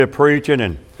Preaching,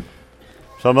 and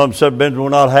some of them said, Ben, we're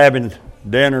not having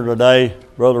dinner today.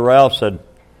 Brother Ralph said,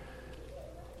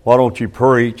 why don't you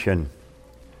preach? And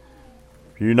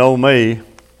you know me,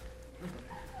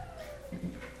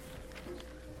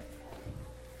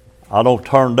 I don't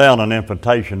turn down an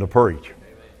invitation to preach.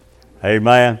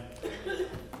 Amen.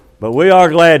 But we are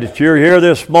glad that you're here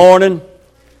this morning.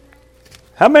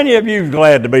 How many of you are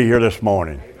glad to be here this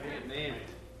morning? Amen.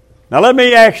 Now let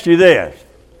me ask you this.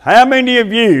 How many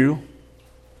of you,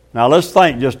 now let's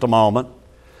think just a moment,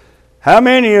 how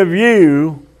many of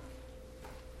you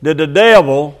did the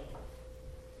devil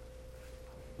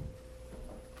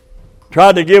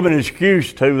try to give an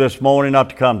excuse to this morning not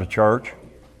to come to church?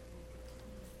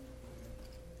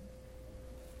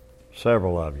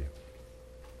 Several of you.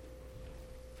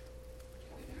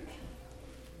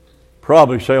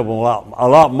 Probably several, a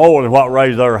lot more than what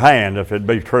raised their hand if it'd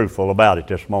be truthful about it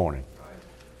this morning.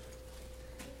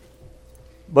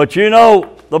 But you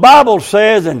know, the Bible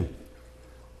says in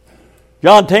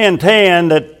John 10:10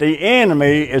 that the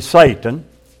enemy is Satan.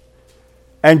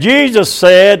 And Jesus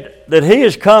said that he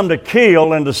has come to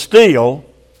kill and to steal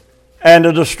and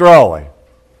to destroy.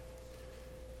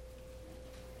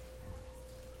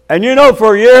 And you know,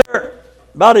 for a year,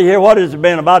 about a year, what has it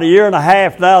been? About a year and a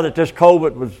half now that this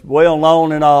COVID was well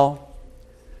known and all.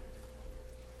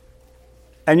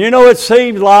 And you know, it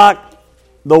seems like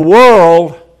the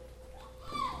world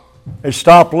has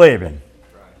stopped living.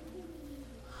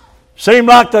 Seems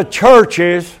like the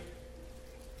churches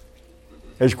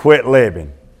has quit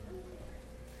living.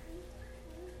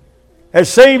 It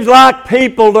seems like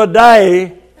people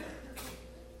today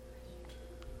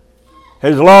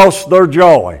has lost their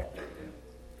joy.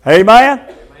 Amen?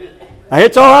 Now,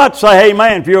 it's all right to say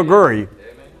amen if you agree.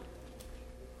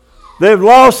 They've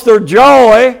lost their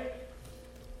joy,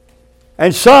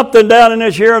 and something down in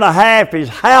this year and a half has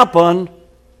happened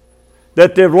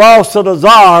that they've lost the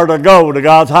desire to go to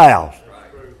God's house.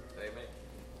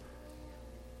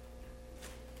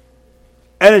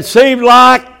 And it seems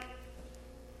like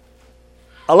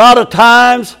a lot of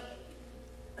times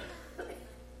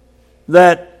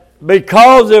that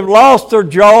because they've lost their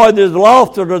joy, they've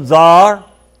lost their desire,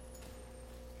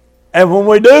 and when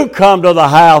we do come to the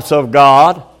house of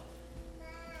God,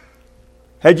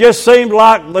 it just seems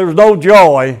like there's no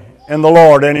joy in the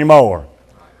Lord anymore.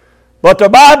 But the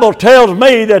Bible tells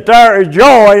me that there is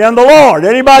joy in the Lord.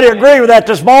 Anybody agree with that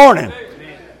this morning?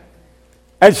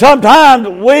 And sometimes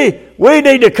we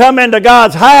need to come into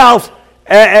God's house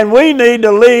and we need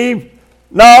to leave.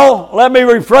 No, let me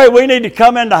rephrase. We need to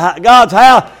come into God's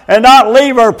house and not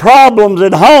leave our problems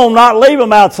at home, not leave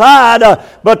them outside.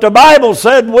 But the Bible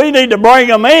said we need to bring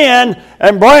them in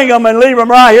and bring them and leave them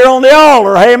right here on the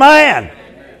altar. Amen.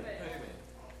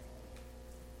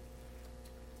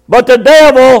 But the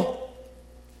devil,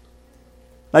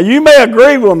 now you may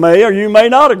agree with me or you may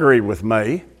not agree with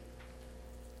me,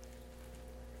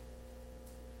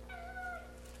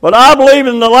 but I believe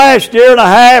in the last year and a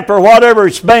half or whatever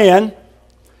it's been,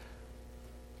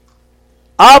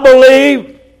 I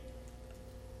believe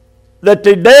that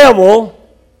the devil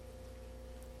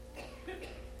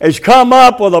has come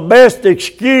up with the best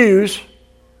excuse,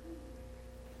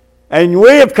 and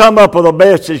we have come up with the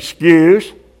best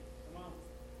excuse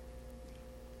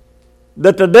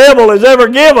that the devil has ever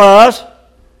given us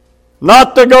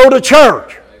not to go to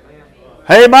church.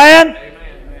 Amen? Amen?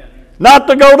 Not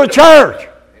to go to church.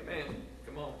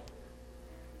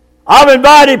 I've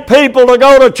invited people to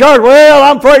go to church. Well,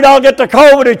 I'm afraid I'll get the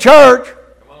COVID at church.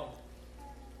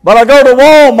 But I go to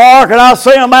Walmart and I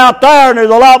see them out there, and there's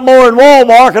a lot more in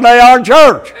Walmart than they are in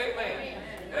church.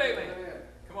 Amen.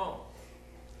 Come on.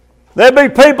 There'd be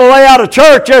people lay out of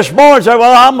church this morning and say,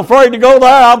 well, I'm afraid to go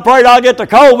there. I'm afraid I'll get the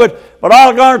COVID. But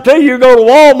I'll guarantee you go to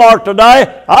Walmart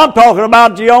today. I'm talking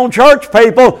about your own church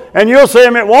people, and you'll see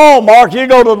them at Walmart. You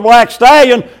go to the Black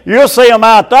Stallion, you'll see them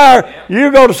out there.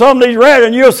 You go to some of these red,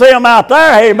 and you'll see them out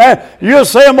there. Hey, man, you'll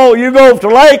see them. You go over to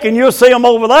the lake, and you'll see them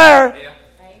over there. Yeah.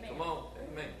 Come on.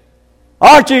 Amen.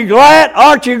 Aren't you glad?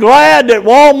 Aren't you glad that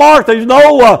Walmart? There's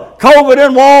no COVID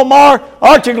in Walmart.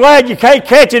 Aren't you glad you can't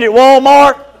catch it at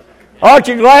Walmart? Aren't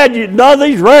you glad none of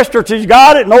these restaurants has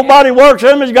got it? Nobody works in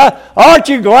them has got it. Aren't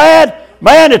you glad,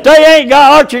 man, that they ain't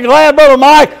got it? Aren't you glad, Brother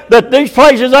Mike, that these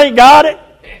places ain't got it?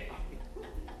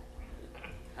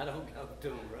 I don't go to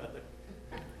them, brother.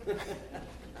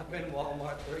 I've been to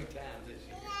Walmart 3 times this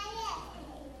year.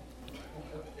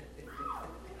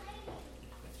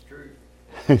 That's true.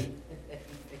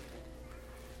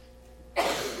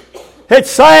 It's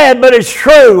sad, but it's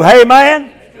true. Hey,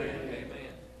 man.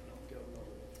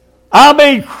 I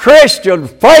mean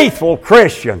Christians, faithful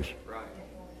Christians.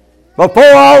 Before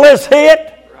all this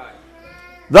hit,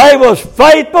 They was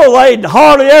faithful. They'd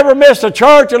hardly ever missed a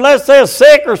church unless they're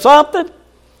sick or something.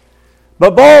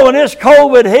 But boy, when this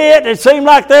COVID hit, it seemed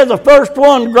like they're the first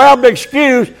one to grab the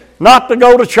excuse not to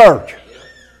go to church.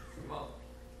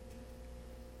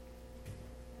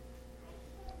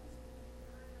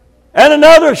 And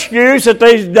another excuse that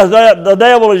the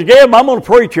devil is giving, I'm going to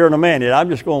preach here in a minute. I'm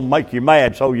just going to make you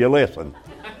mad so you listen.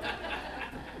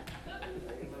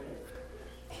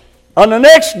 And the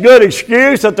next good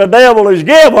excuse that the devil is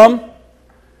giving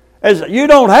is that you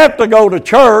don't have to go to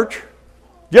church,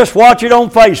 just watch it on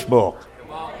Facebook.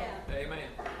 Come on. Amen.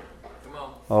 Come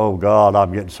on. Oh, God,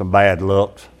 I'm getting some bad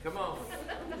looks. Come on.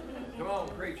 Come on,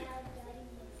 preach it.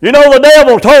 You know, the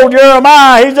devil told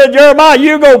Jeremiah, he said, Jeremiah,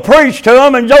 you go preach to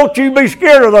them and don't you be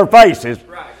scared of their faces.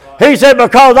 Right. He said,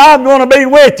 because I'm going to be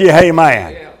with you,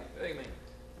 amen. Yeah. Amen.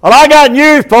 Well, I got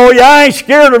news for you. I ain't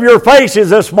scared of your faces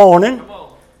this morning. Come on.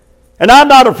 And I'm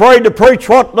not afraid to preach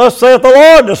what thus saith the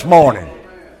Lord this morning.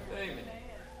 Amen.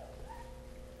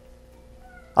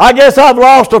 I guess I've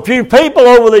lost a few people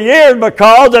over the years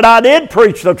because that I did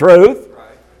preach the truth.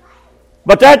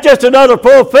 But that's just another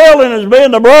fulfilling as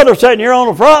being the brother sitting here on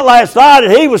the front last night,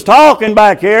 and he was talking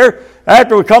back here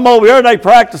after we come over here and they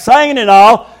practiced singing and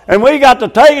all, and we got to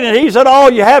taking it. He said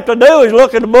all you have to do is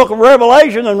look in the book of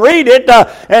Revelation and read it,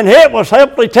 and it will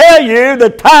simply tell you the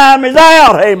time is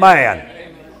out. Amen.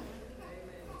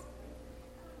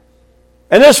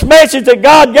 And this message that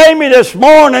God gave me this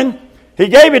morning, He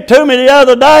gave it to me the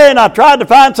other day, and I tried to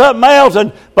find something else,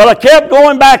 but I kept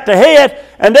going back to it,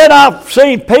 and then I've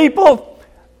seen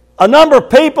a number of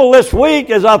people this week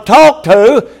as I've talked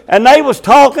to, and they was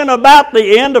talking about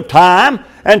the end of time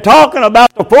and talking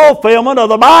about the fulfillment of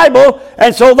the Bible,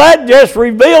 and so that just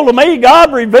revealed to me,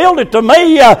 God revealed it to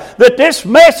me, that this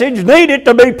message needed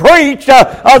to be preached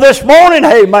this morning,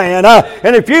 amen.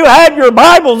 And if you have your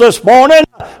Bible this morning,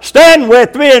 stand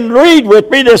with me and read with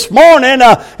me this morning,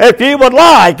 if you would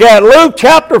like. Luke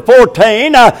chapter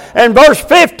 14 and verse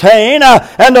 15,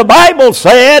 and the Bible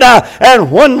said,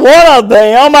 and when one of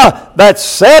them that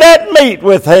sat at meat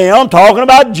with him, talking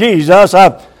about Jesus,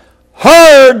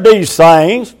 heard these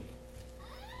things,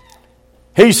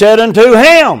 he said unto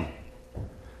him,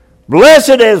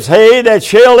 Blessed is he that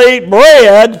shall eat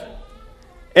bread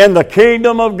in the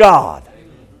kingdom of God.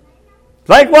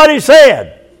 Think what he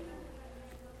said.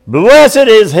 Blessed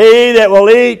is he that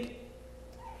will eat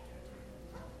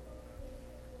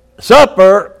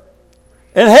supper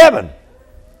in heaven.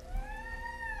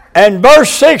 And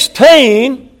verse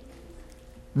 16,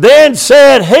 then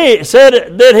said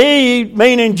that he,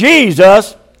 meaning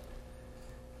Jesus,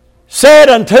 said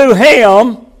unto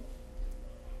him,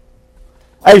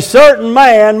 a certain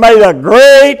man made a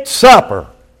great supper,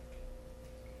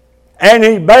 and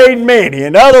he bade many.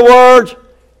 In other words,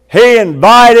 he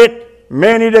invited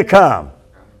many to come.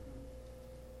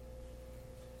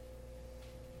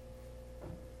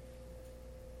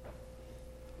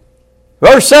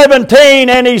 Verse 17,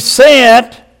 and he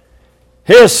sent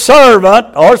his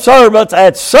servant or servants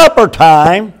at supper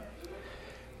time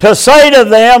to say to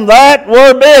them that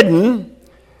were bidden,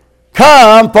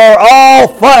 Come, for all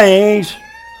things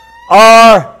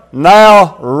are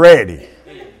now ready.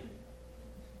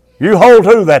 You hold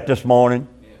to that this morning.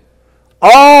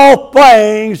 All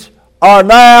things are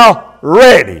now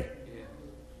ready.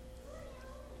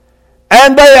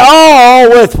 And they all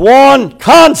with one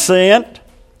consent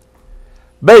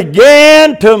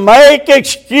began to make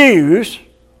excuse.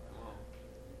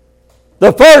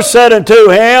 The first said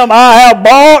unto him, I have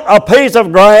bought a piece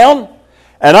of ground,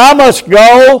 and I must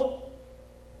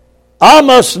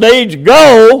needs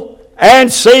go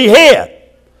and see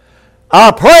it.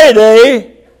 I pray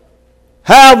thee,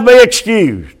 have me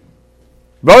excused.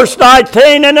 Verse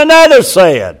 19, and another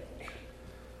said,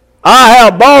 I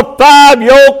have bought 5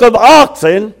 yoke of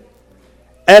oxen,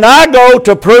 and I go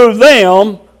to prove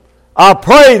them. I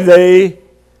pray thee,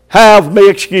 have me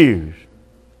excused.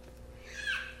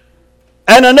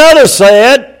 And another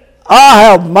said, I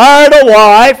have married a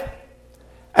wife,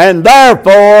 and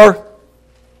therefore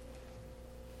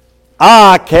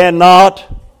I cannot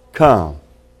come.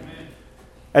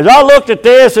 As I looked at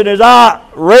this and as I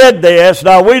read this,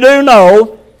 now we do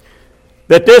know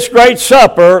that this great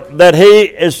supper that he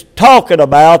is talking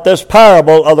about, this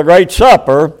parable of the great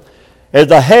supper, is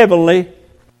the heavenly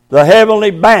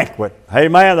banquet.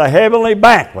 Amen, the heavenly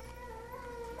banquet.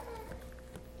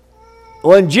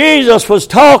 When Jesus was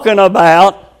talking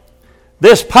about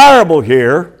this parable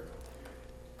here,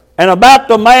 and about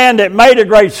the man that made a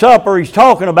great supper, he's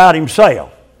talking about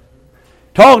himself.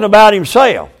 Talking about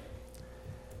himself.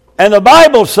 And the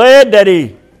Bible said that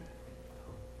he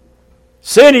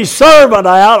sent his servant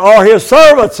out, or his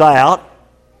servants out,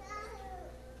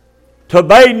 to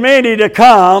bid many to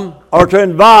come, or to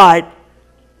invite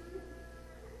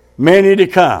many to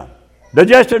come. To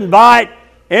just invite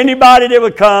anybody that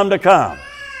would come to come.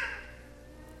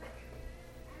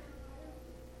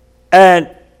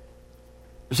 And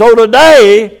so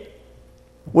today,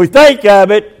 we think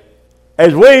of it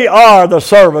as we are the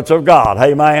servants of God.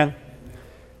 Amen.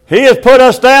 He has put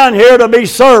us down here to be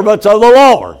servants of the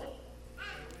Lord.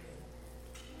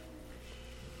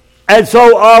 And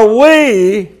so are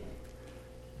we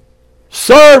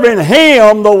serving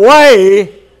Him the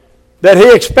way that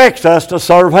He expects us to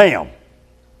serve Him?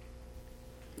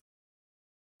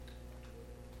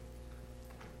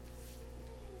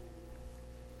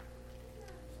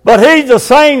 But He's the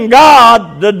same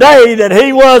God today that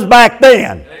He was back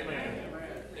then.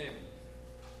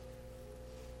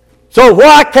 So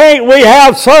why can't we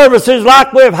have services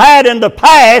like we've had in the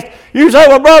past? You say,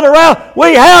 well, Brother Ralph,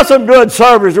 we have some good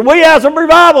services. We have some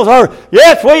revival services.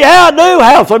 Yes, we do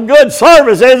have some good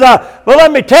services. But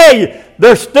let me tell you,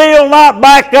 they're still not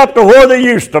back up to where they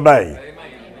used to be. Amen.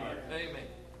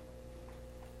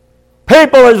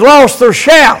 People have lost their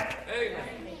shout.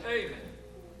 Amen.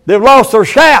 They've lost their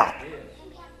shout.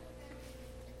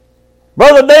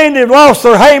 Brother Dean, they've lost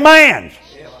their amens.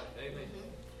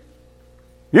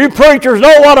 You preachers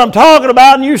know what I'm talking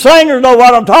about, and you singers know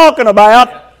what I'm talking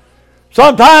about.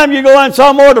 Sometimes you go in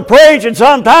somewhere to preach, and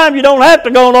sometimes you don't have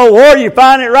to go nowhere. You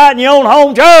find it right in your own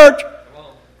home church.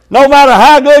 No matter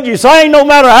how good you sing, no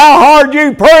matter how hard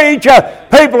you preach,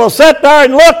 people will sit there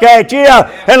and look at you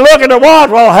and look at the watch.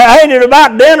 Well, ain't it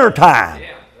about dinner time?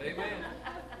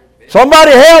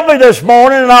 Somebody help me this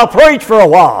morning, and I'll preach for a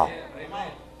while.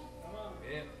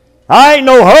 I ain't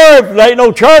no hurry if there ain't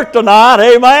no church tonight,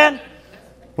 amen?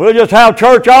 We'll just have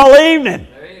church all evening.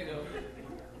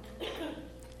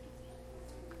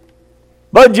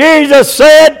 But Jesus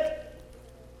said,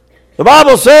 the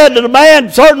Bible said that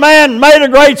a certain man made a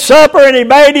great supper, and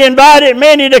he invited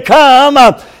many to come.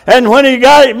 And when he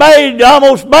got it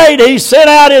almost made, he sent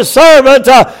out his servants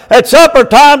at supper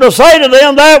time to say to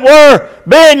them that were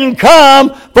bidden, come,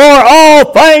 for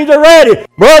all things are ready.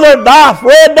 Brother, I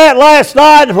read that last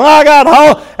night when I got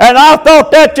home, and I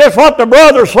thought that's just what the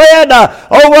brother said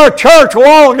over at church a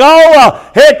while ago.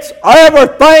 It's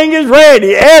everything is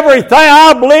ready. Everything.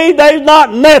 I believe there's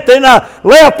not nothing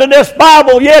left in this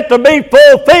Bible yet to be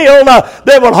fulfilled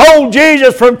that would hold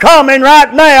Jesus from coming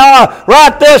right now,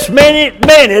 right this minute.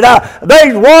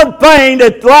 There's one thing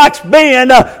that likes being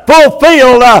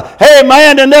fulfilled,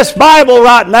 amen, in this Bible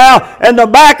right now, in the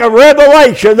back of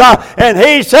Revelation. And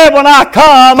he said, when I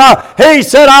come, he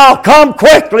said, I'll come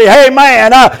quickly,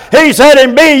 amen. He said,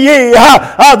 and be ye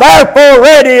therefore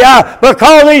ready,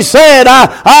 because he said,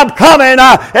 I'm coming in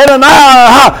an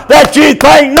hour that you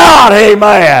think not,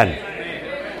 amen.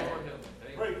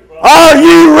 Are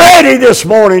you ready this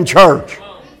morning, church?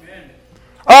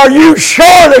 Are you sure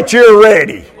that you're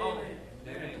ready?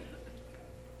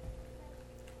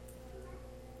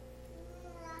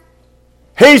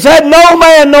 He said, no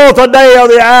man knoweth the day or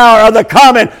the hour of the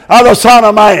coming of the Son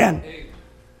of Man.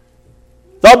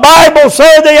 The Bible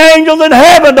says the angels in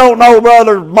heaven don't know,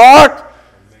 Brother Mark.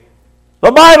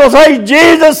 The Bible says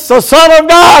Jesus, the Son of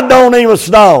God, don't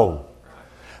even know.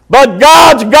 But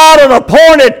God's got an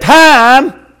appointed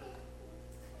time.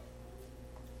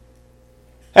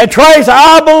 And Trace,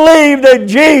 I believe that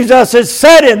Jesus is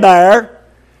sitting there.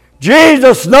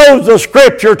 Jesus knows the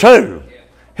Scripture too.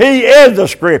 He is the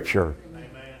Scripture.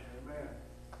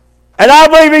 And I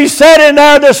believe He's sitting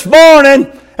there this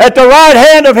morning at the right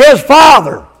hand of His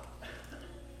Father.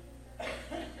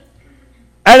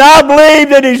 And I believe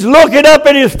that He's looking up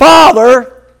at His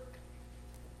Father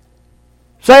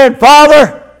saying,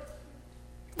 Father,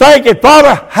 thank you,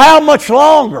 Father, how much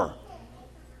longer?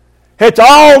 It's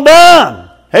all done.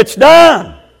 It's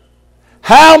done.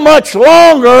 How much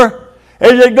longer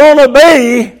is it going to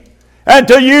be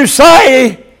until you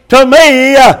say to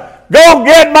me, go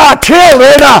get my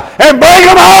children and bring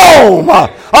them home?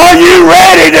 Are you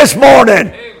ready this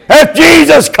morning if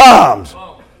Jesus comes?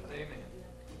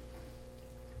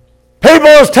 People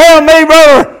will tell me,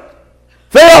 Brother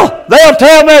Phil, they'll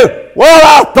tell me, well,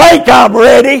 I think I'm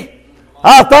ready.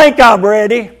 I think I'm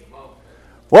ready.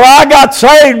 Well, I got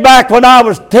saved back when I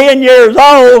was 10 years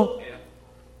old.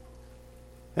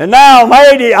 And now I'm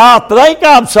 80. I think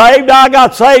I'm saved. I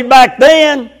got saved back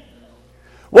then.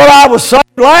 Well, I was saved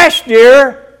last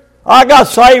year. I got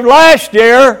saved last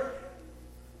year.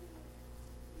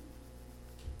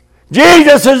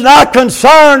 Jesus is not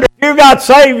concerned if you got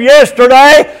saved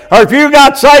yesterday or if you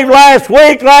got saved last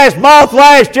week, last month,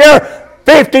 last year,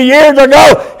 50 years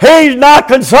ago. He's not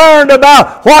concerned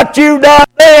about what you done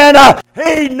then.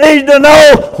 He needs to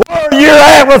know where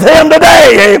back with Him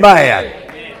today. Amen.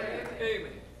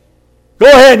 Go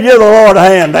ahead and give the Lord a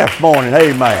hand this morning.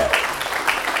 Amen.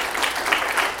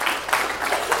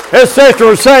 This sister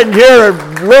was sitting here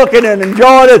looking and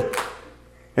enjoying it,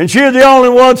 and she was the only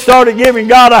one started giving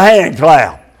God a hand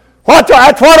clap.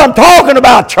 That's what I'm talking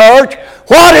about, church.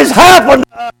 What has happened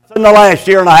to us in the last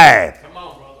year and a half? Come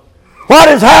on, brother. What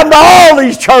has happened to all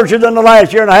these churches in the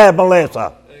last year and a half,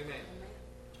 Melissa? Amen.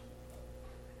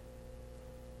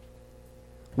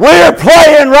 We're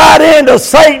playing right into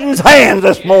Satan's hands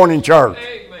this morning, church.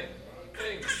 Amen.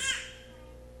 Amen.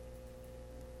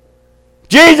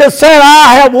 Jesus said,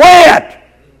 I have went,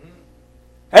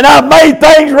 and I've made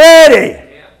things ready.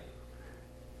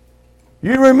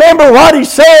 You remember what He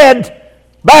said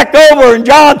back over in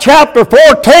John chapter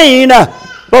 14,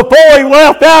 before He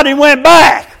left out, He went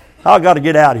back. I've got to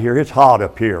get out of here. It's hot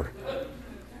up here.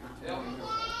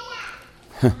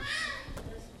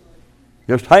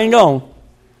 Just hang on.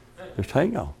 Just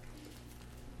hang on.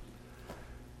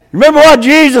 Remember what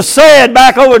Jesus said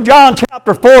back over John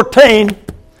chapter 14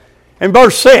 and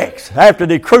verse 6, after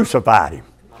they crucified Him.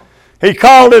 He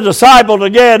called the disciples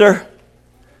together,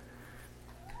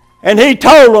 and He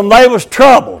told them they was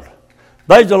troubled.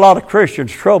 There's a lot of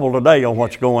Christians troubled today on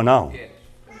what's going on.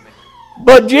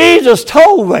 But Jesus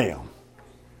told them,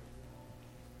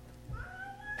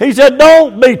 He said,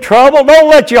 don't be troubled. Don't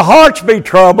let your hearts be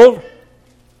troubled.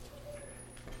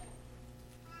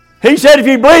 He said, if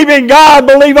you believe in God,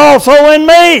 believe also in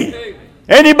me.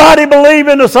 Anybody believe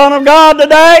in the Son of God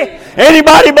today?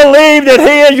 Anybody believe that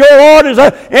He is your Lord?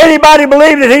 Anybody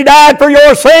believe that He died for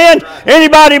your sins?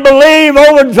 Anybody believe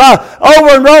over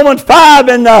in Romans 5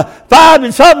 and 5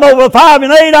 and something over 5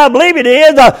 and 8, I believe it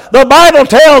is, the Bible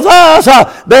tells us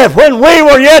that when we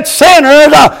were yet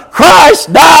sinners,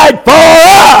 Christ died for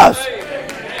us.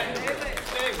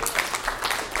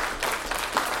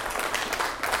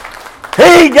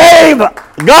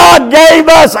 God gave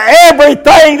us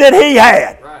everything that He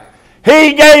had. Right.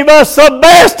 He gave us the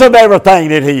best of everything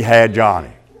that He had,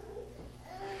 Johnny.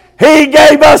 He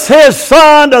gave us His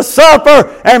Son to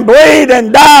suffer and bleed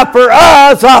and die for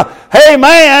us.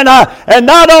 Amen. And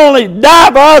not only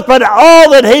die for us, but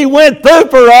all that He went through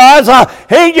for us.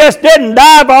 He just didn't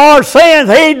die for our sins.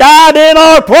 He died in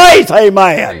our place.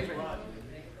 Amen.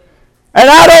 And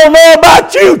I don't know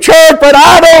about you, church, but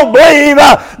I don't believe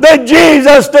that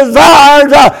Jesus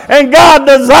desires and God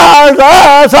desires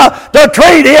us to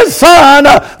treat His Son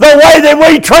the way that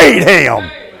we treat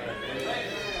Him.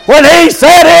 When He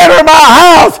said, enter my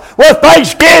house with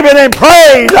thanksgiving and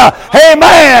praise,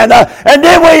 amen. And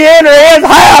then we enter His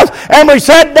house and we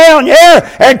sit down here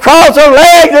and cross our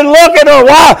legs and look at our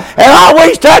wife. And I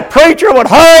wish that preacher would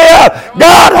hurry up.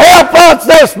 God help us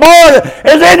this morning.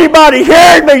 Is anybody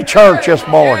hearing me, church, this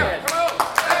morning?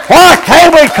 Why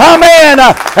can't we come in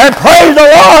and praise the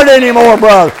Lord anymore,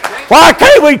 brother? Why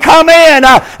can't we come in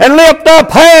and lift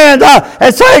up hands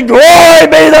and say, glory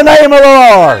be the name of the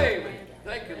Lord?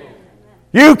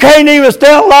 You can't even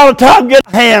stand a lot of time get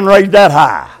a hand raised that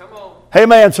high.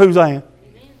 Amen, Suzanne.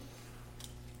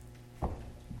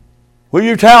 Well,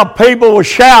 you tell people with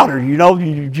shouters. You know,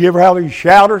 did you ever have these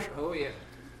shouters? Oh, yeah.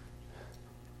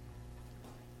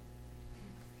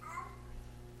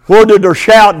 Where did their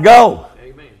shout go?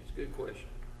 Amen. It's a good question.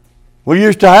 We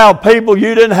used to have people,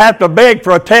 you didn't have to beg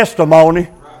for a testimony.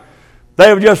 Right.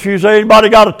 They would just, you say, anybody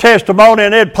got a testimony,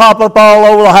 and it'd pop up all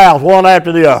over the house, one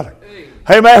after the other.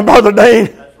 Amen, Brother Dean.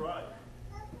 That's right.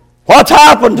 What's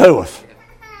happened to us?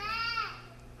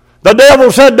 The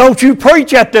devil said, don't you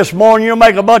preach at this morning, you'll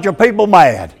make a bunch of people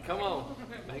mad. Come on.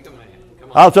 Make them mad.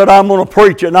 Come on. I said, I'm going to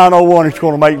preach it, and I know one that's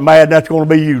going to make mad, and that's going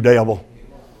to be you, devil.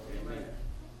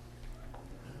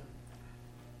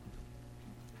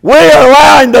 We're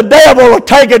allowing the devil to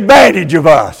take advantage of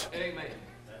us. Amen.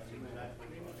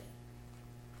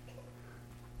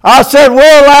 I said,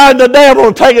 we're allowing the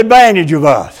devil to take advantage of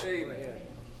us.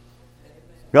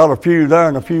 Got a few there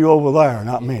and a few over there,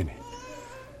 not many.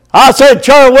 I said,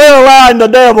 church, we're allowing the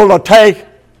devil to take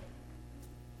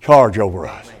charge over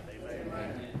us.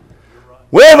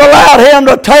 We've allowed him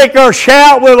to take our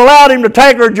shout. We've allowed him to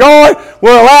take our joy.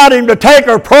 We've allowed him to take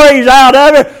our praise out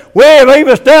of it. We've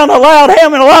even still allowed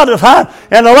him in a lot of times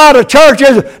in a lot of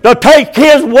churches to take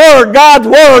his word, God's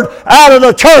word, out of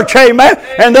the church, amen.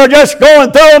 And they're just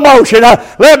going through emotion.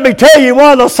 Let me tell you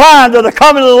one of the signs of the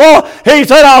coming of the Lord. He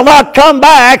said, I'll not come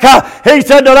back. He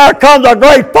said that there comes a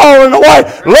great falling away.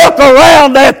 Look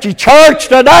around at your church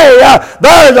today.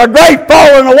 There is a great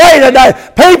falling away today.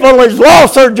 People has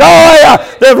lost their joy.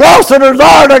 They've lost their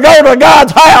desire to go to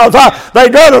God's house.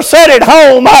 They'd rather sit at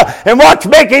home and watch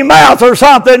Mickey Mouse or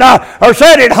something, or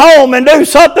sit at home and do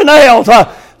something else.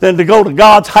 than to go to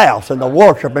God's house and to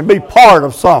worship and be part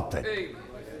of something.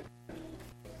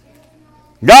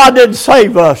 God didn't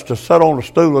save us to sit on a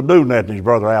stool and do nothing, as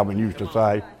Brother Alvin used to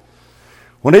say.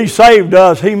 When He saved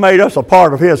us, He made us a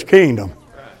part of His kingdom.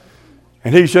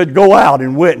 And He said, go out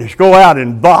and witness. Go out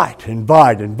and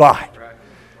invite.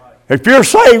 If you're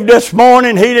saved this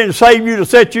morning, He didn't save you to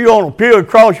set you on a pew and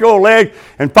cross your legs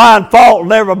and find fault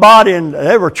in everybody in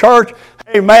every church.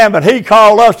 Amen. But He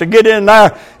called us to get in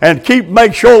there and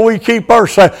make sure we keep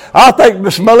ourselves. I think,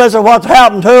 Miss Melissa, what's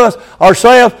happened to us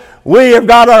ourselves, we have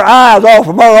got our eyes off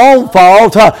of our own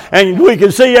faults, and we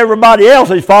can see everybody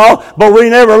else's fault, but we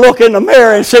never look in the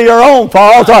mirror and see our own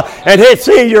faults, and it's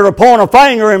easier to point a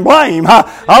finger and blame. I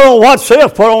don't know what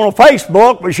Sif put on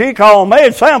Facebook, but she called me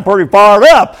and sounded pretty fired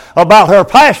up about her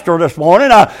pastor this morning.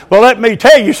 But let me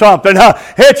tell you something.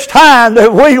 It's time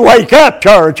that we wake up,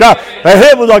 church. And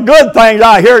it was a good thing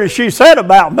I heard that she said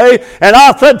about me, and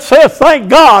I said, Sif, thank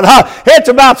God. It's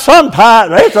about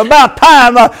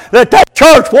time that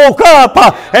church woke up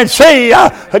and see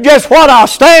just what I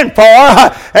stand for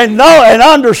and know and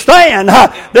understand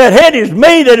that it is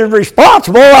me that is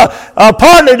responsible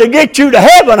partly to get you to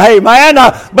heaven, amen.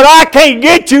 But I can't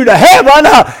get you to heaven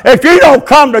if you don't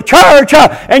come to church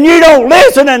and you don't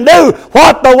listen and do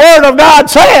what the Word of God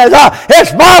says.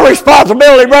 It's my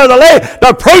responsibility, Brother Lee,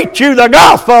 to preach you the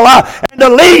gospel and to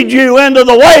lead you into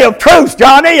the way of truth,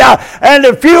 Johnny. And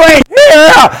if you ain't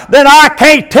here, then I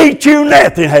can't teach you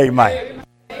nothing, amen.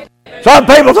 Some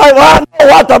people say, well, I know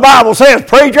what the Bible says,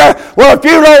 preacher. Well, if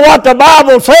you know what the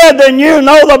Bible said, then you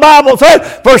know the Bible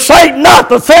says, forsake not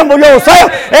to assemble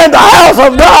yourself in the house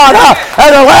of God.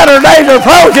 As the latter days are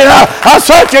approaching,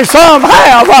 such as some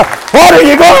have. What are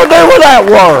you going to do with that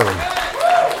word?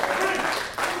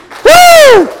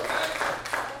 Woo!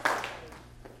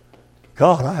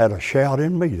 God, I had a shout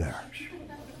in me there.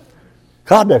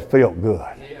 God, that felt good.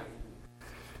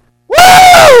 Woo!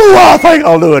 I think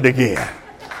I'll do it again.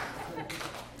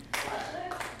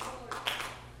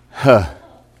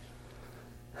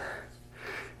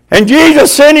 And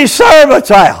Jesus sent His servants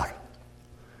out.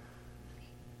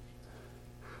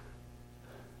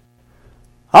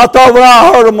 I thought when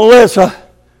I heard of Melissa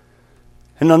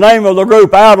in the name of the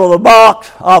group Out of the Box,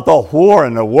 I thought, where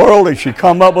in the world did she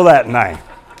come up with that name?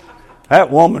 That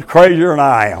woman's crazier than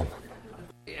I am.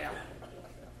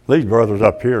 These brothers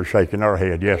up here are shaking their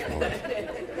head, yes, Lord.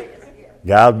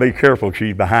 Guys, be careful,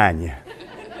 she's behind you.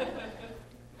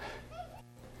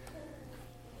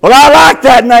 Well, I like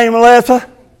that name, Melissa.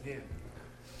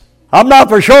 I'm not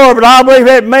for sure, but I believe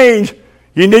it means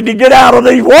you need to get out of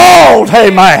these walls,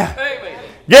 amen.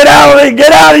 Get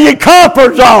out of your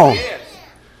comfort zone.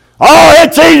 Oh,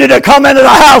 it's easy to come into the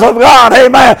house of God,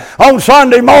 amen, on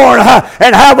Sunday morning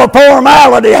and have a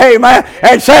formality, amen,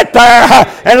 and sit there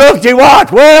and look at your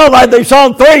watch. Well, they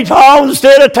sung 3 songs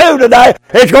instead of 2 today.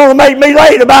 It's going to make me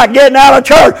late about getting out of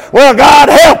church. Well, God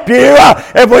help you.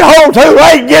 If we hold too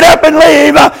late, get up and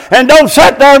leave, and don't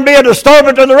sit there and be a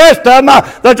disturbance to the rest of them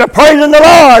that are praising the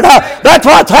Lord. That's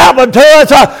what's happened to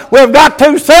us. We've got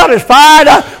too satisfied.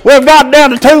 We've got down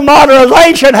to too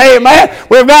modernization, amen.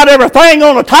 We've got everything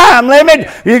on a time limit.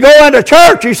 You go into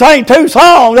church, you sing 2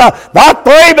 songs, not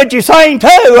 3, but you sing 2,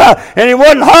 and it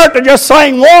wouldn't hurt to just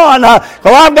sing 1. Well,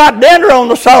 I've got dinner on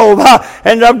the stove,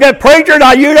 and I've got preacher.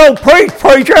 Now you don't preach,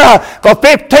 preacher, for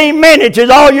 15 minutes is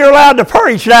all you're allowed to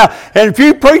preach now. And if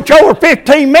you preach over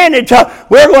 15 minutes,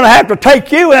 we're going to have to take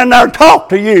you in there and talk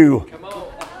to you. Come on.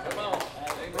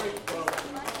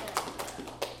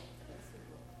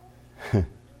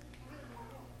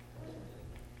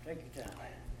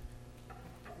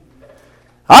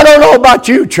 I don't know about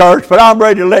you, church, but I'm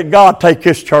ready to let God take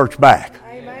His church back.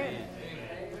 Amen.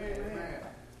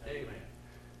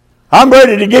 I'm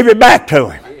ready to give it back to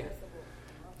Him.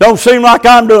 Don't seem like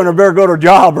I'm doing a very good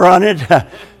job running it,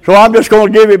 so I'm just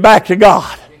going to give it back to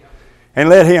God and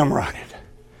let Him run it.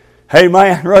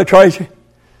 Amen, Brother Tracy?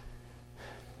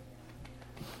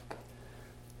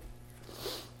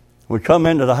 We come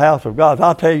into the house of God.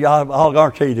 I'll tell you, I'll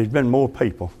guarantee you there's been more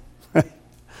people.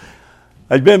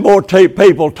 There's been more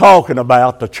people talking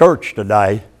about the church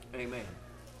today. Amen.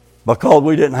 Because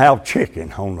we didn't have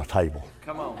chicken on the table.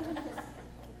 Come on.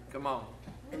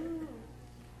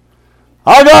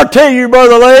 I guarantee you,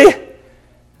 Brother Lee,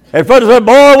 if it said,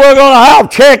 boy, we're going to have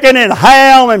chicken and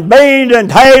ham and beans and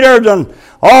taters and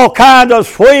all kinds of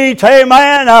sweets,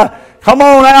 amen, come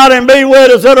on out and be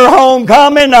with us at our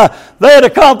homecoming. They'd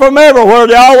have come from everywhere.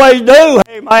 They always do,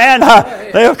 amen.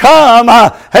 They'll come,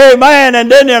 amen,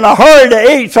 and then in a hurry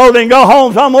to eat so they can go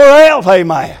home somewhere else,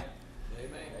 amen.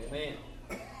 Amen.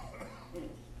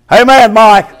 Amen,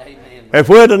 Mike. Amen. If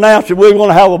we'd announced that we were going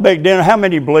to have a big dinner, how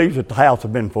many believes that the house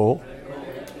had been full?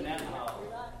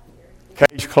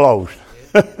 Case closed.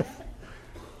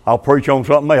 I'll preach on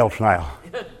something else now.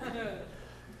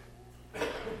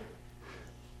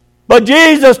 But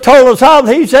Jesus told us how,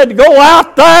 He said, go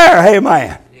out there,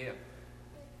 amen. Yeah.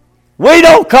 We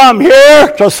don't come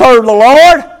here to serve the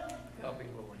Lord. Help him,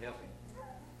 Lord, help him.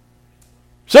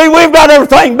 See, we've got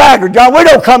everything backwards, John. We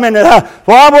don't come in the house.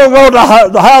 Well, I'm going to go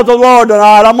to the house of the Lord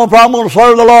tonight. I'm going to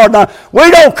serve the Lord tonight. We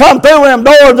don't come through them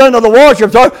doors into the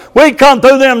worship service. We come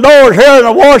through them doors here in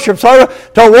the worship service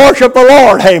to worship the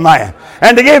Lord, amen.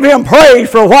 And to give Him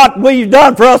praise for what we've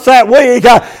done for us that week,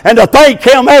 and to thank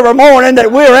Him every morning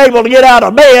that we're able to get out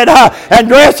of bed and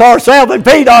dress ourselves and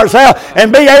feed ourselves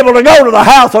and be able to go to the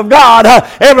house of God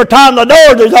every time the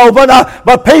doors is open.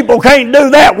 But people can't do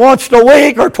that once a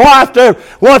week or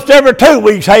once every 2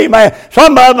 weeks, amen.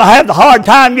 Some of them have the hard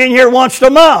time getting here once a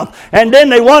month, and then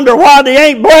they wonder why they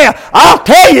ain't blessed. I'll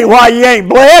tell you why you ain't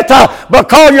blessed,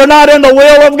 because you're not in the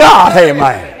will of God,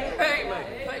 amen.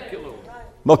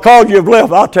 Because you've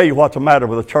left, I'll tell you what's the matter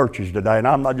with the churches today, and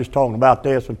I'm not just talking about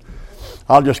this, and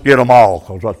I'll just get them all,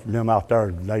 because them out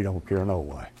there, they don't care no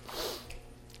way.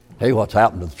 Tell you what's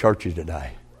happened to the churches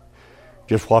today.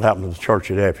 Just what happened to the church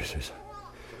at Ephesus.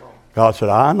 God said,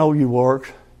 I know you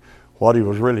works. What He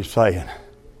was really saying,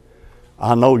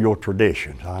 I know your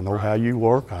traditions. I know how you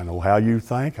work. I know how you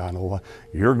think. I know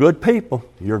you're good people.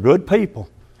 You're good people.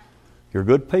 You're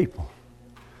good people.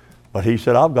 But He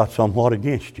said, I've got somewhat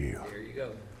against you.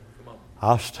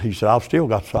 He said, I've still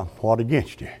got somewhat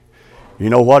against you.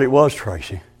 You know what it was,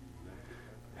 Tracy?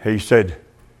 He said,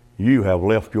 you have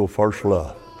left your first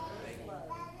love.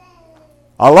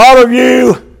 A lot of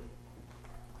you,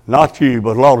 not you,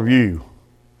 but a lot of you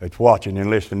that's watching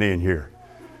and listening in here,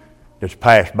 that's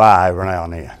passed by every now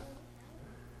and then,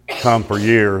 come for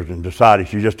years and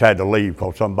decided you just had to leave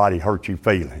because somebody hurt your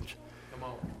feelings.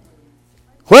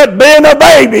 Quit being a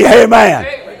baby,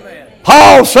 amen.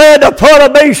 Paul said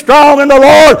to be strong in the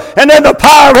Lord and in the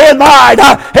power of His might.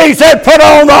 He said, put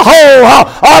on the whole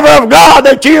armor of God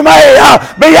that you may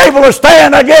be able to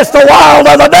stand against the wiles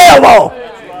of the devil.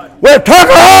 We've took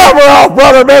our armor off,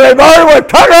 Brother Billy Bird. We've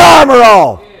took our armor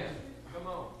off.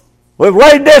 We've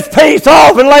laid this piece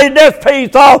off and laid this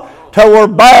piece off till we're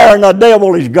bare and the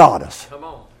devil has got us. Come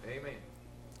on. Amen.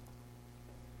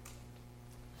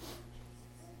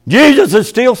 Jesus is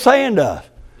still saying to us,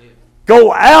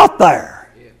 go out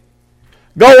there. Yeah.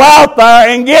 Go out there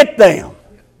and get them.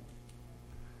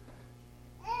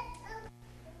 Yeah.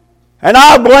 And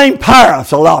I blame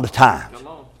parents a lot of times. Come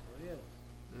on.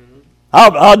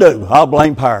 Mm-hmm. I do. I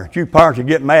blame parents. You parents can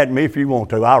get mad at me if you want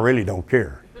to. I really don't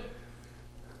care.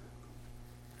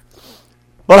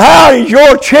 But how is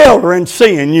your children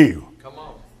seeing you? Come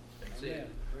on.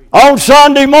 On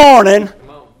Sunday morning,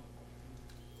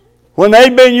 when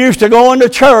they've been used to going to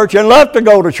church and love to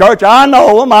go to church, I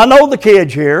know them. I know the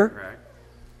kids here.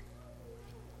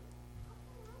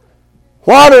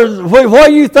 Right. What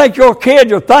do you think your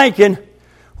kids are thinking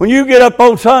when you get up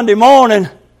on Sunday morning?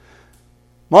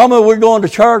 Mama, we're going to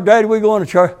church. Daddy, we're going to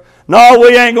church. No,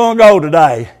 we ain't going to go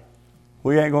today.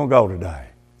 We ain't going to go today.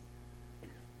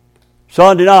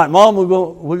 Sunday night, Mama,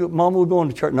 we're going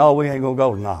to church. No, we ain't going to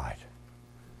go tonight.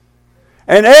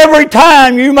 And every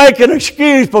time you make an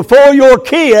excuse before your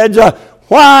kids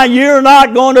why you're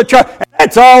not going to church,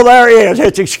 that's all there is.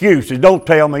 It's excuses. Don't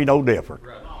tell me no different.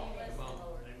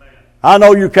 I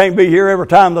know you can't be here every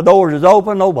time the doors is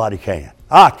open. Nobody can.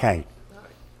 I can't.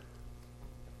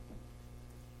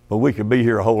 But we could be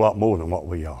here a whole lot more than what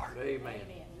we are. Amen.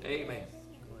 Amen.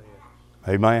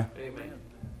 Amen. Amen.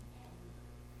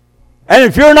 And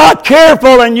if you're not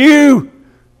careful and you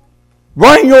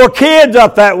bring your kids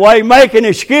up that way, making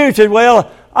excuses, well,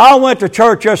 I went to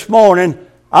church this morning,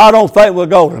 I don't think we'll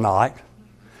go tonight.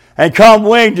 And come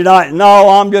Wednesday night, no,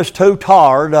 I'm just too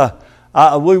tired,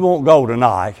 we won't go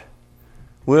tonight.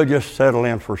 We'll just settle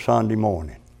in for Sunday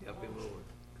morning.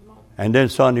 And then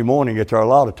Sunday morning gets there a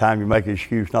lot of time you make an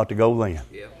excuse not to go then.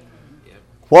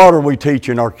 What are we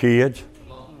teaching our kids?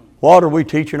 What are we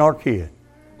teaching our kids?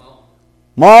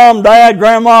 Mom, Dad,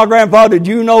 Grandma, Grandpa, did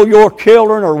you know your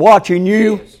children are watching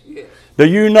you? Yes, yes. Do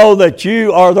you know that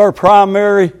you are their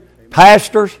primary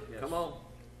pastors? Come on.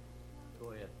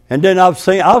 Go ahead. And then I've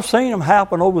seen them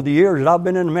happen over the years that I've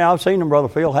been in the ministry. I've seen them, Brother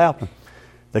Phil, happen.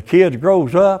 The kids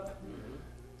grows up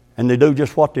and they do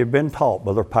just what they've been taught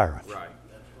by their parents. Right.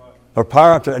 That's right. Their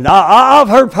parents. And I've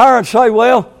heard parents say,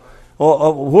 well,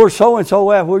 where's so-and-so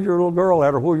at? Where's your little girl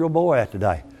at? Or where's your boy at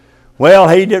today? Well,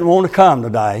 he didn't want to come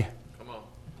today.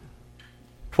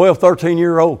 12,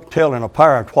 13-year-old telling a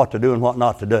parent what to do and what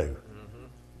not to do. Mm-hmm.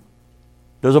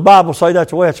 Does the Bible say that's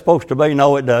the way it's supposed to be?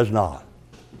 No, it does not.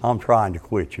 I'm trying to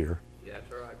quit here. Yeah,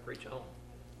 that's right. Preach on.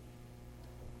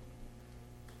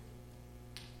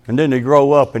 And then they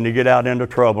grow up and they get out into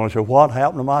trouble and say, what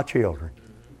happened to my children?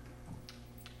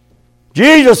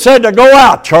 Jesus said to go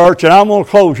out, church, and I'm going to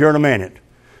close here in a minute.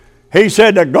 He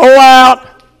said to go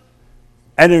out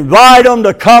and invite them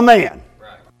to come in.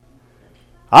 Right.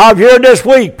 I've heard this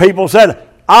week people said,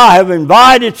 I have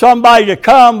invited somebody to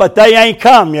come, but they ain't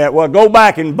come yet. Well, go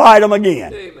back and invite them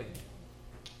again. Amen.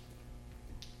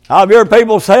 I've heard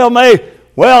people tell me,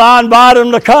 well, I invited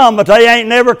them to come, but they ain't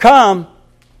never come.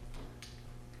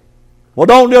 Well,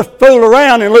 don't just fool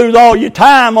around and lose all your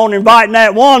time on inviting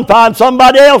that one. Find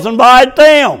somebody else and invite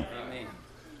them. Amen.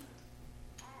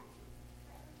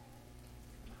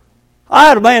 I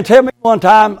had a man tell me one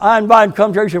time, I invited him to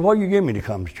come to church. He said, what do you give me to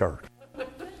come to church?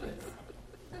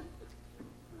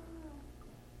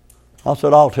 I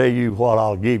said, I'll tell you what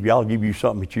I'll give you. I'll give you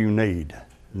something that you need,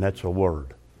 and that's a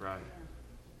word. Right.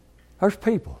 There's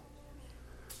people.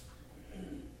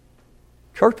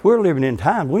 Church, we're living in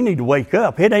time. We need to wake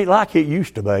up. It ain't like it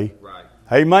used to be. Right.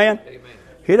 Amen? Amen.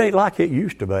 It ain't like it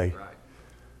used to be. Right.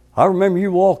 I remember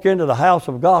you walk into the house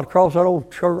of God across that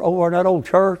old church, over in that old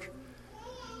church.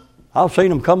 I've seen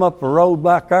them come up the road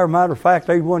back there. Matter of fact,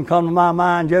 they wouldn't come to my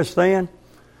mind just then.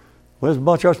 There's a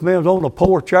bunch of us men on the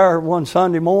porch there one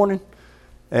Sunday morning.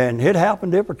 And it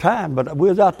happened every time, but we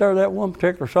was out there that one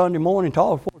particular Sunday morning,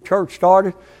 till before church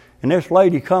started, and this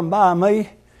lady come by me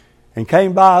and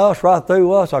came by us right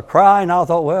through us, I cried, and I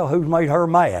thought, well, who's made her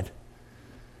mad?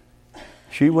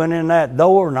 She went in that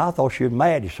door, and I thought she was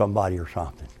mad at somebody or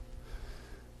something.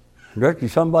 And directly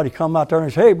somebody come out there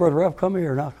and said, hey, Brother Ralph, come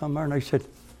here. And I come there, and they said,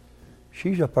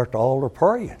 she's up at the altar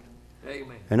praying.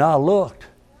 Amen. And I looked.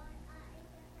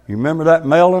 You remember that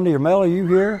Melanie, or Melanie, you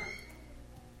here?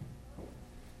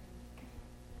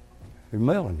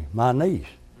 Melanie, my niece.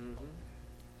 Mm-hmm.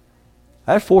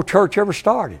 That's before church ever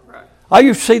started. Right. I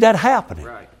used to see that happening.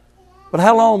 Right. But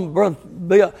how long, Brother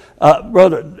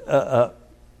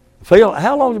Phil,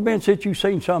 how long has it been since you've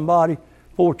seen somebody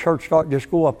before church started just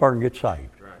go up there and get saved?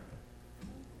 Right.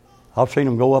 I've seen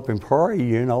them go up and pray,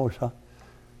 you know. So.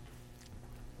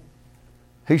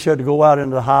 He said to go out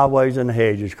into the highways and the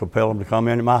hedges, compel them to come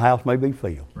in, and my house may be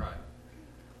filled. Right.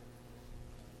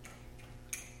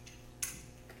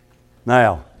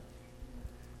 Now,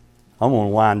 I'm going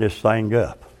to wind this thing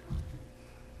up.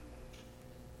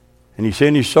 And he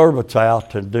sent his servants out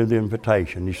to do the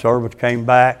invitation. His servants came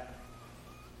back.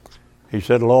 He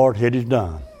said, Lord, it is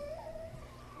done.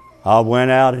 I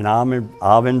went out and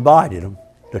I've invited them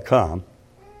to come.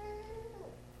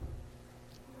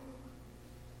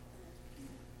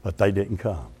 But they didn't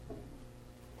come.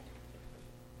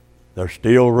 There's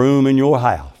still room in your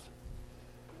house.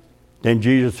 Then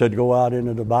Jesus said, go out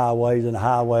into the byways and the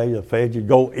highways, the hedges,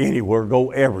 go anywhere,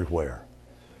 go everywhere.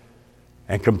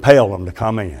 And compel them to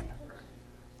come in.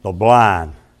 The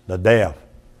blind, the deaf.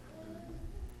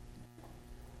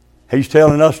 He's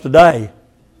telling us today,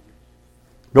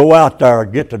 go out there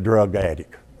and get the drug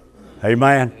addict.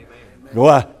 Amen? Amen. Go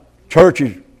out.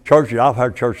 Churches, I've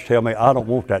heard churches tell me, I don't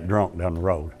want that drunk down the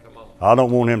road. I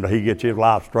don't want him he gets his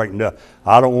life straightened up.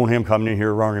 I don't want him coming in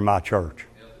here running my church.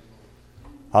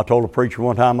 I told a preacher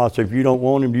one time, I said, if you don't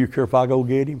want him, do you care if I go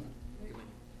get him?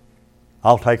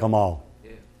 I'll take them all.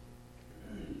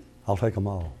 I'll take them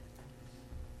all.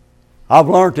 I've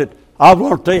learned this. I've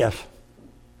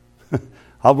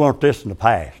learned this in the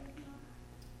past.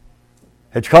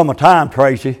 It's come a time,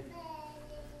 Tracy,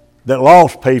 that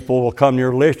lost people will come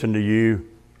near listening to you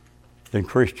than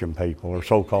Christian people or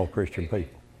so-called Christian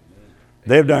people.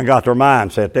 They've done got their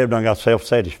mindset. They've done got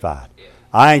self-satisfied.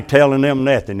 I ain't telling them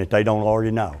nothing that they don't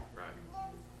already know. Right.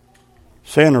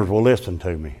 Sinners will listen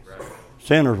to me. Right.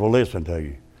 Sinners will listen to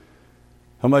you.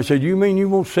 Somebody said, you mean you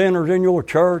want sinners in your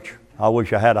church? I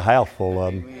wish I had a house full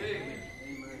of them.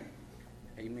 Amen.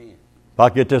 Amen. If I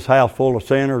get this house full of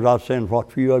sinners, I'd send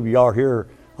what few of you are here,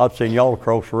 I'd send y'all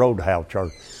across the road to have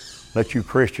church. Let you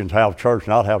Christians have church,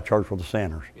 and I'd have church with the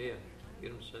sinners. Yeah,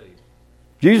 get them saved.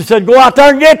 Jesus said, go out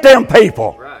there and get them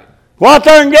people. Right. Go out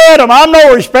there and get them. I'm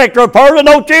no respecter of person,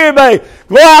 don't you be.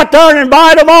 Go out there and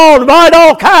invite them all. Invite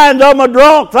all kinds of them, the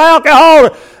drunks, the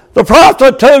alcoholics, the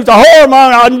prostitutes, the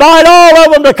whoremonger. Invite all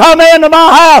of them to come into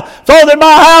my house so that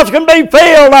my house can be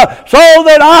filled, so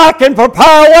that I can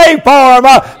prepare a way for them,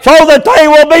 so that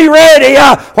they will be ready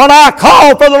when I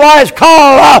call for the last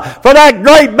call for that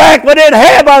great banquet in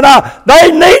heaven.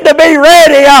 They need to be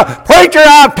ready. Preacher,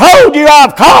 I've told you,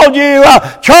 I've called you.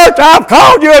 Church, I've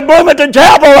called you at Bloomington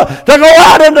Chapel to go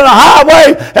out into the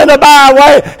highway and the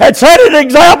byway and set an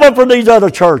example for these other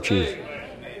churches.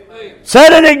 Amen.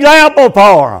 Set an example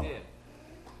for them.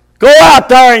 Go out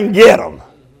there and get them.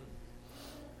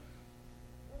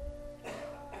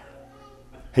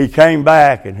 He came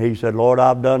back and he said, Lord,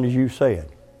 I've done as you said.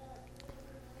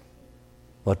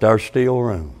 But there's still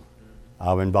room.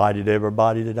 I've invited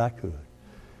everybody that I could.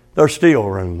 There's still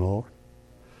room, Lord.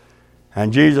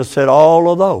 And Jesus said,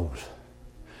 all of those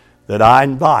that I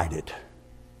invited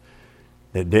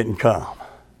that didn't come.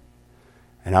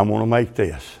 And I'm going to make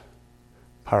this,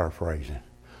 paraphrasing.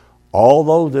 All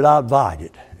those that I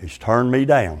invited has turned me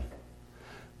down.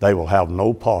 They will have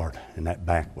no part in that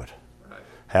banquet. Right.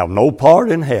 Have no part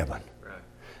in heaven. Right.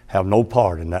 Have no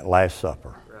part in that Last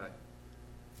Supper. Right.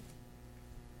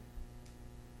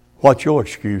 What's your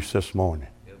excuse this morning?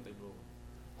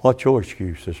 What's your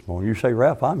excuse this morning? You say,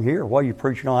 Ralph, I'm here. What are you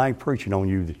preaching on? I ain't preaching on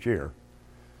you this year.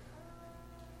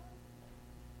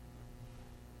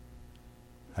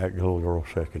 That little girl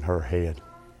shaking her head.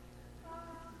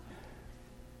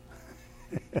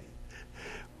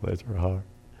 Bless her heart.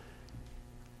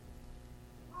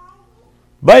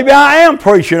 Baby, I am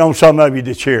preaching on some of you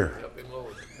this year. Help him,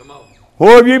 Lord. Come on.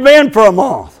 Where have you been for a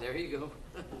month? There you go.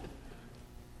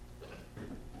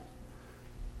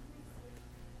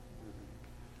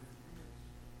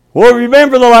 Where have you been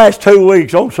for the last 2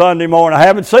 weeks on Sunday morning? I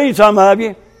haven't seen some of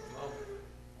you.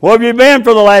 Where have you been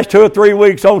for the last 2 or 3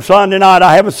 weeks on Sunday night?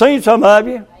 I haven't seen some of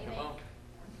you.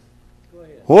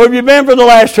 Where have you been for the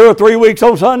last 2 or 3 weeks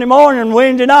on Sunday morning and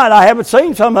Wednesday night? I haven't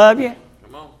seen some of you.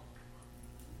 Come on.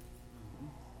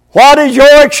 What is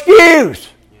your excuse?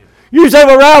 You say,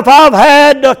 well, Ralph, I've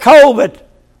had the COVID.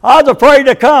 I was afraid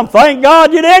to come. Thank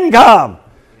God you didn't come.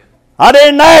 I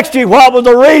didn't ask you what was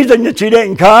the reason that you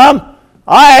didn't come.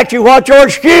 I asked you what your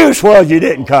excuse was you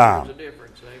didn't come. There's a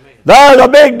difference. Amen. There's a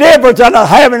big difference in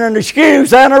having an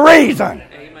excuse and a reason.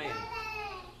 Amen.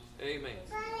 Amen.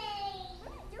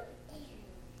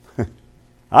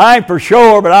 I ain't for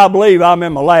sure, but I believe I'm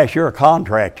in my last year of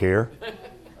contract here.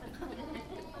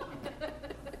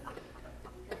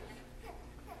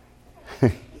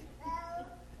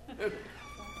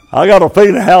 I got a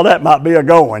feeling how that might be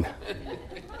a-going.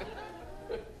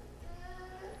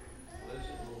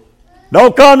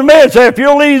 Don't come to me and say, if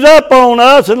you'll ease up on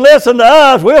us and listen to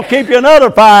us, we'll keep you another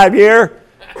 5 years.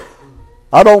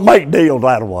 I don't make deals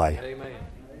that way. Amen.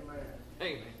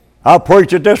 Amen. I've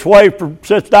preached it this way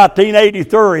since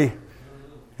 1983.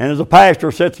 And as a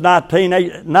pastor since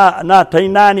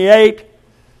 1998,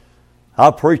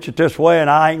 I've preached it this way and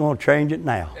I ain't going to change it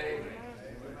now. Amen.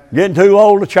 Getting too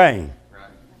old to change. Right.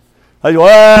 They say,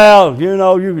 well, you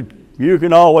know, you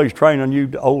can always train a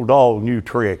new old dog new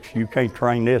tricks. You can't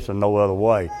train this in no other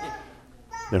way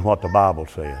than what the Bible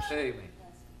says. Amen.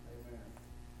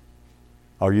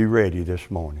 Are you ready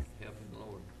this morning? Help him,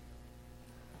 Lord.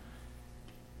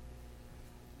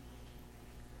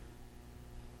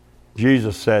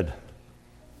 Jesus said,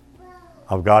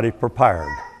 I've got it prepared.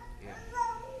 Yeah.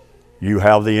 You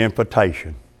have the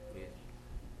invitation. Yeah.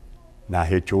 Now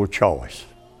it's your choice.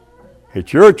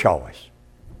 It's your choice.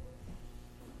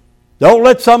 Don't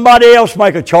let somebody else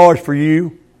make a choice for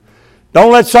you.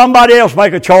 Don't let somebody else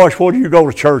make a choice where you go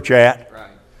to church at.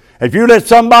 Right. If you let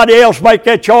somebody else make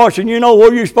that choice and you know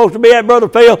where you're supposed to be at, Brother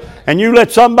Phil, and you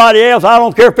let somebody else, I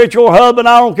don't care if it's your husband,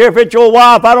 I don't care if it's your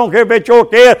wife, I don't care if it's your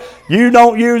kid, you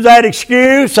don't use that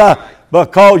excuse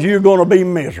because you're going to be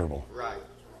miserable. Right.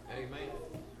 Amen.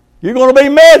 You're going to be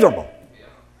miserable.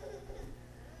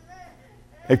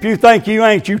 If you think you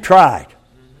ain't, you tried.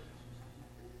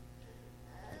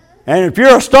 And if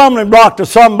you're a stumbling block to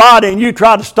somebody and you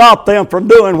try to stop them from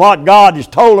doing what God has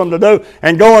told them to do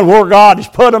and going where God has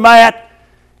put them at,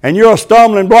 and you're a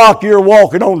stumbling block, you're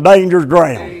walking on dangerous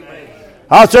ground. Amen.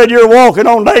 I said you're walking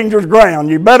on dangerous ground.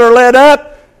 You better let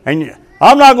up. And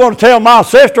I'm not going to tell my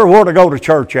sister where to go to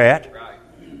church at. Right.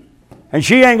 And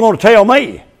she ain't going to tell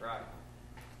me. Right.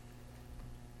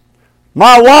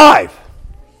 My wife,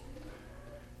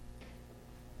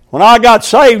 when I got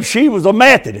saved, she was a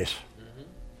Methodist.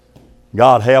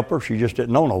 God help her, she just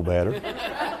didn't know no better.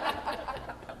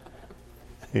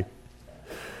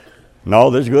 No,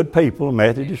 there's good people.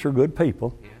 Methodists are good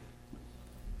people.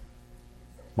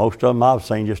 Most of them I've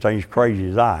seen just ain't as crazy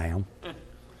as I am.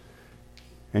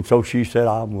 And so she said,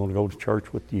 I'm going to go to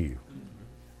church with you.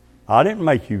 I didn't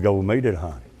make you go with me, did I,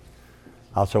 honey?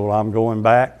 I said, well, I'm going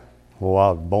back where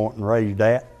I was born and raised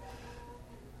at.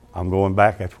 I'm going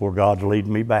back. That's where God's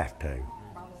leading me back to.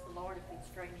 Promise the Lord, if He'd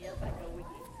straighten you up, I'd go with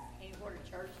you anywhere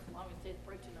to church as long as it's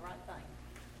preaching the right thing.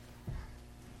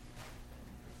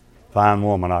 Fine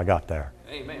woman I got there.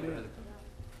 Amen, brother.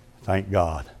 Thank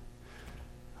God.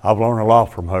 I've learned a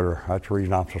lot from her. That's the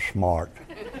reason I'm so smart.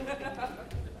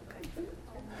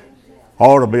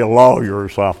 Ought to be a lawyer or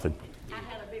something. I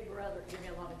had a big brother give me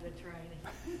a lot of good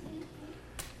training.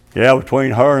 Yeah, between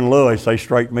her and Louis, they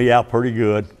straightened me out pretty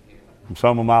good. And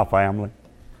some of my family.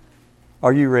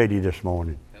 Are you ready this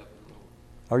morning?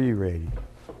 Are you ready?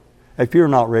 If you're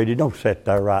not ready, don't sit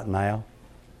there right now.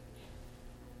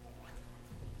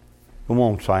 Come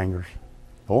on, singers.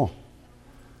 Come on.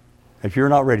 If you're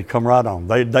not ready, come right on.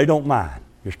 They don't mind.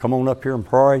 Just come on up here and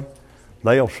pray.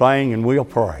 They'll sing and we'll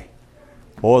pray.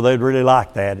 Boy, they'd really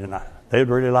like that, and they'd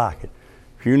really like it.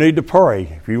 If you need to pray,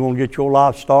 if you want to get your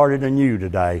life started anew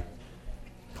today,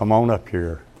 come on up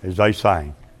here as they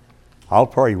sing. I'll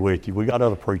pray with you. We got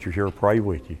other preachers here to pray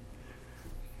with you.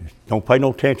 Don't pay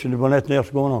no attention to nothing else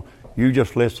going on. You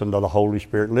just listen to the Holy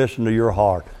Spirit. Listen to your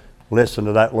heart. Listen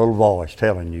to that little voice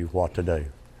telling you what to do.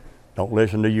 Don't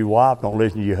listen to your wife. Don't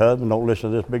listen to your husband. Don't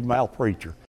listen to this big mouth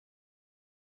preacher.